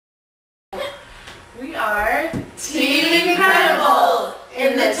are Team Incredible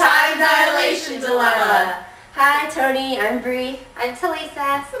in the time dilation dilemma. Hi, Tony. I'm Bree. I'm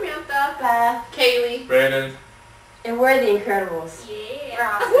Talisa. Samantha. Beth. Kaylee. Brandon. And we're the Incredibles.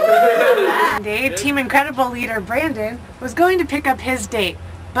 Yeah. One day, Team Incredible leader Brandon was going to pick up his date,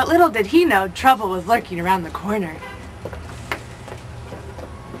 but little did he know trouble was lurking around the corner.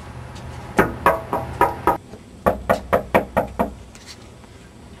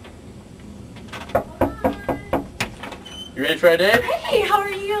 You ready for our date? Hey, how are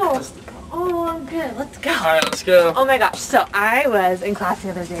you? Oh, I'm good. Let's go. Alright, let's go. Oh my gosh, so I was in class the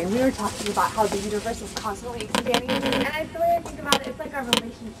other day and we were talking about how the universe is constantly expanding, and the way I think about it, it's like our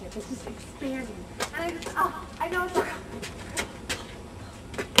relationship. It's just expanding. And I know it's like...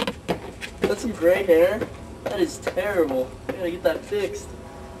 That's some gray hair. That is terrible. I gotta get that fixed.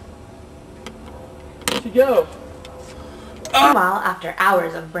 Where'd you go? Meanwhile, after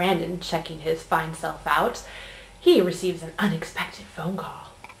hours of Brandon checking his fine self out, he receives an unexpected phone call.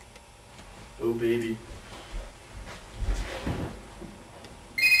 Oh, baby.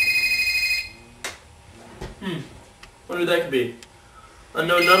 Wonder who that could be.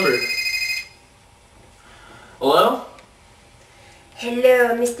 Unknown number. Hello?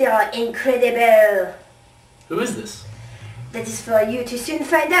 Hello, Mr. Incredible. Who is this? That is for you to soon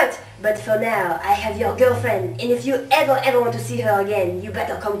find out. But for now, I have your girlfriend. And if you ever want to see her again, you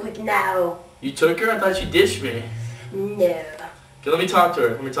better come quick now. You took her? I thought you ditched me. No. Okay, let me talk to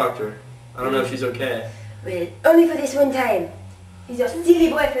her. I don't know if she's okay. Well, only for this one time. He's your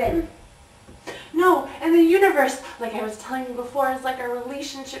silly boyfriend. No, and the universe, like I was telling you before, is like our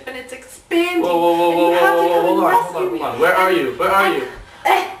relationship and it's expanding. Whoa, hold on. Where are you?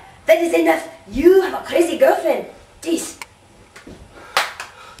 That is enough. You have a crazy girlfriend. Jeez. I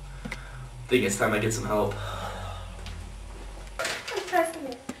think it's time I get some help.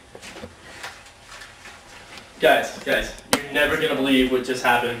 Guys, you're never gonna believe what just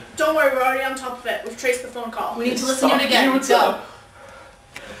happened. Don't worry, we're already on top of it. We've traced the phone call. We need to listen to it again. What's Go. up?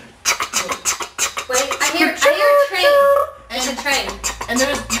 Wait, I hear a train. There's a train. And you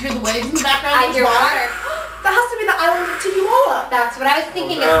hear the waves in the background? I hear water. That has to be the island of Tijuana. That's what I was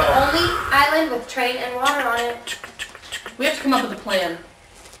thinking. Oh, no. It's the only island with train and water on it. We have to come up with a plan.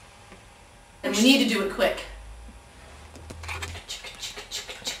 And we need to do it quick.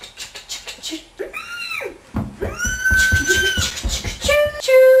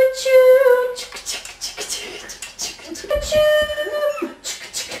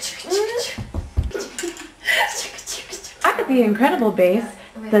 At the Incredible base,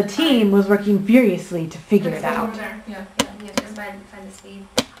 the team was working furiously to figure it out. Yeah. You have to find the speed.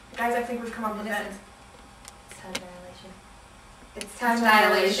 Guys, I think we've come up with it. It's time dilation. It's time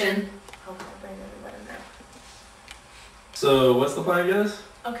dilation. So, what's the plan, guys?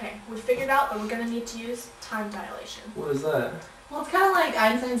 Okay, we figured out that we're going to need to use time dilation. What is that? Well, it's kind of like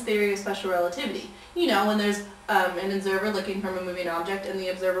Einstein's theory of special relativity. You know, when there's an observer looking from a moving object and the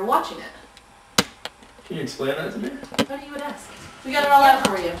observer watching it. Can you explain that to me? What you would ask? We got it all out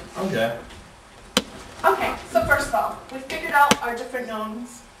for you. Okay. Okay, so first of all, we figured out our different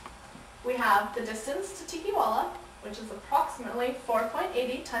knowns. We have the distance to Tijuana, which is approximately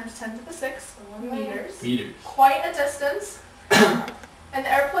 4.80 times 10 to the 6 meters. Meters. Quite a distance. And the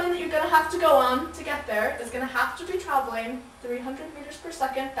airplane that you're going to have to go on to get there is going to have to be traveling 300 meters per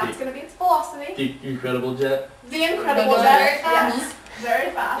second. That's going to be its velocity. The Incredible Jet. The Incredible Jet, yes.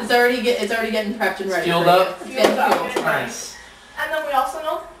 Very fast. It's already getting prepped and ready. Fueled up. It's getting fueled. Nice. And then we also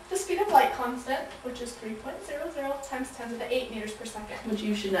know the speed of light constant, which is 3.00 times 10 to the 8 meters per second. Which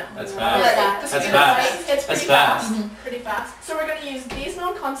you should know. That's The fast. speed That's of fast. light, it's That's pretty fast. Pretty fast. So we're going to use these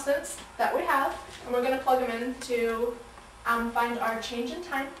known constants that we have, and we're going to plug them in to find our change in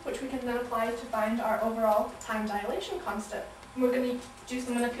time, which we can then apply to find our overall time dilation constant. And we're going to do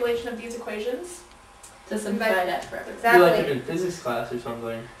some manipulation of these equations. To simplify that for everyone. You're like Exactly. in physics class or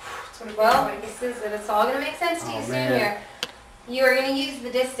something. That's what it Well, feels this is it. It's all going to make sense to you Oh, soon man. here. You are going to use the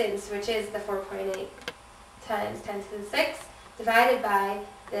distance, which is the 4.8 times 10 to the 6, divided by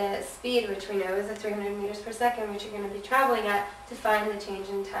the speed, which we know is the 300 meters per second, which you're going to be traveling at, to find the change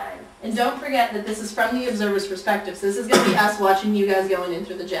in time. And don't forget that this is from the observer's perspective, so this is going to be us watching you guys going in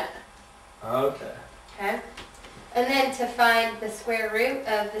through the jet. Okay. Okay? And then to find the square root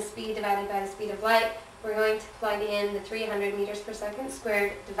of the speed divided by the speed of light, we're going to plug in the 300 meters per second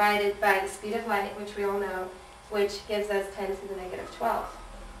squared divided by the speed of light, which we all know, which gives us 10 to the negative 12.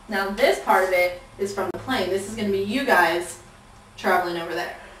 Now this part of it is from the plane. This is going to be you guys traveling over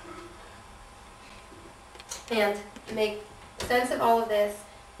there. And to make sense of all of this,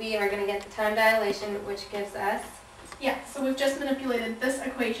 we are going to get the time dilation, which gives us... Yeah, so we've just manipulated this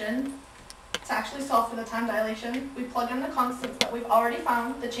equation to to actually solve for the time dilation, we plug in the constants that we've already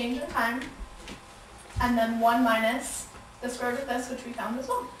found, the change in time, and then 1 minus the square root of this, which we found as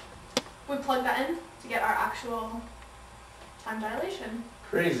well. We plug that in to get our actual time dilation.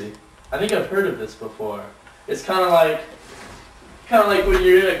 Crazy. I think I've heard of this before. It's kind of like when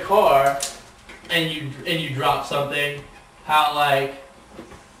you're in a car and you drop something, how like,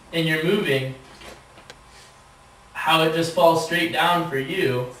 and you're moving, how it just falls straight down for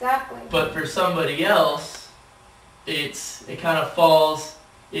you. Exactly. But for somebody else, it kind of falls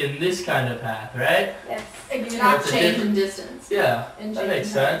in this kind of path, right? Yes. Exact change in distance. Yeah, And that change makes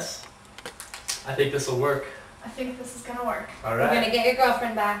in time. sense. I think this will work. I think this is gonna work. All We're right. gonna get your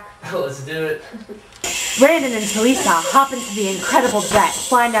girlfriend back. Let's do it. Brandon and Teresa hop into the incredible jet,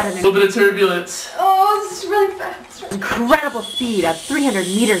 flying at A an little bit of turbulence. Oh, this is really fast. incredible speed of 300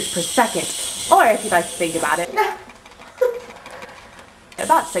 meters per second, or if you'd like to think about it,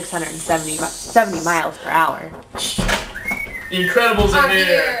 about 670 miles per hour. The Incredibles Up in there.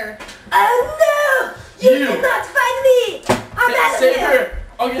 here. Oh no! You You. cannot find me! I'm out of Save here!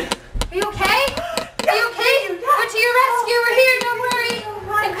 her. Okay. Are you okay? Are you okay? We're to your rescue. We're here. Don't worry.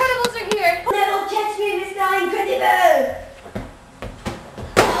 Incredibles are here. Never catch me, Mr. Incredible!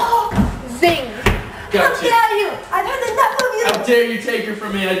 Zing. How Gotcha. dare you! I've had enough of you! How dare you take her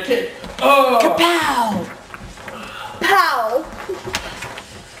from me? I can't. Oh. Kapow! Pow!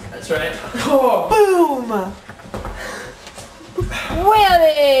 That's right. Oh. Boom!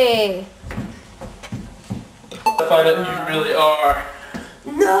 Willie. I find out who you really are.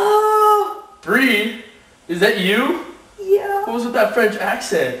 No! Bree, is that you? Yeah. What was with that French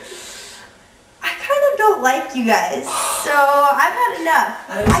accent? I kind of don't like you guys, so I've had enough.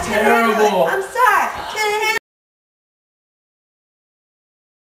 That is I can't handle it. terrible. I'm sorry. I can't handle it.